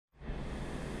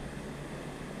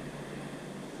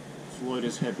Floyd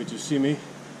is happy to see me,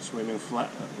 swimming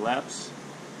laps,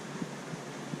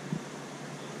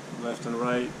 left and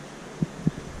right.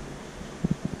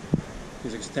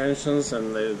 His extensions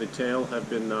and the tail have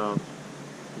been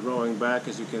growing back,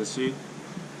 as you can see.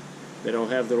 They don't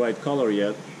have the right color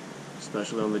yet,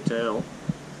 especially on the tail,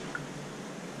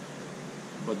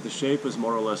 but the shape is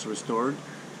more or less restored,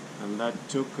 and that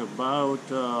took about,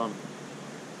 I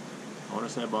want to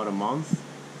say about a month.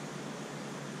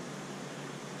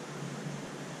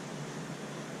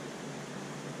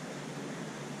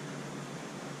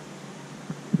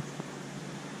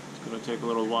 It's going to take a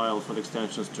little while for the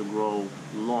extensions to grow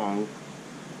long,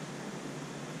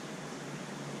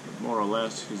 but more or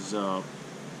less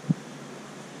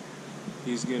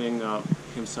he's getting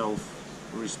himself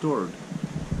restored.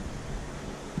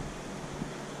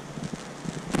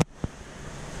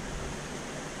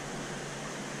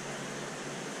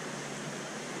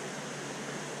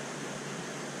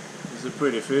 He's a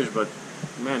pretty fish, but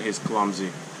man, he's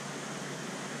clumsy.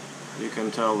 You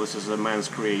can tell this is a man's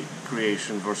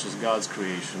creation versus God's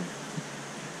creation.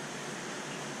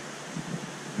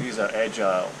 These are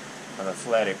agile and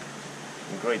athletic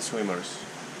and great swimmers.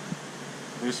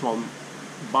 This one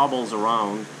bobbles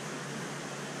around.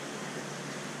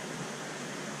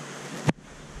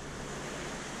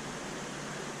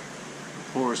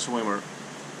 Poor swimmer.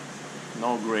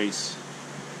 No grace.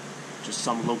 Just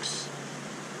some looks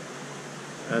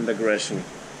and aggression.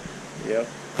 Yep,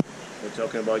 we're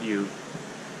talking about you.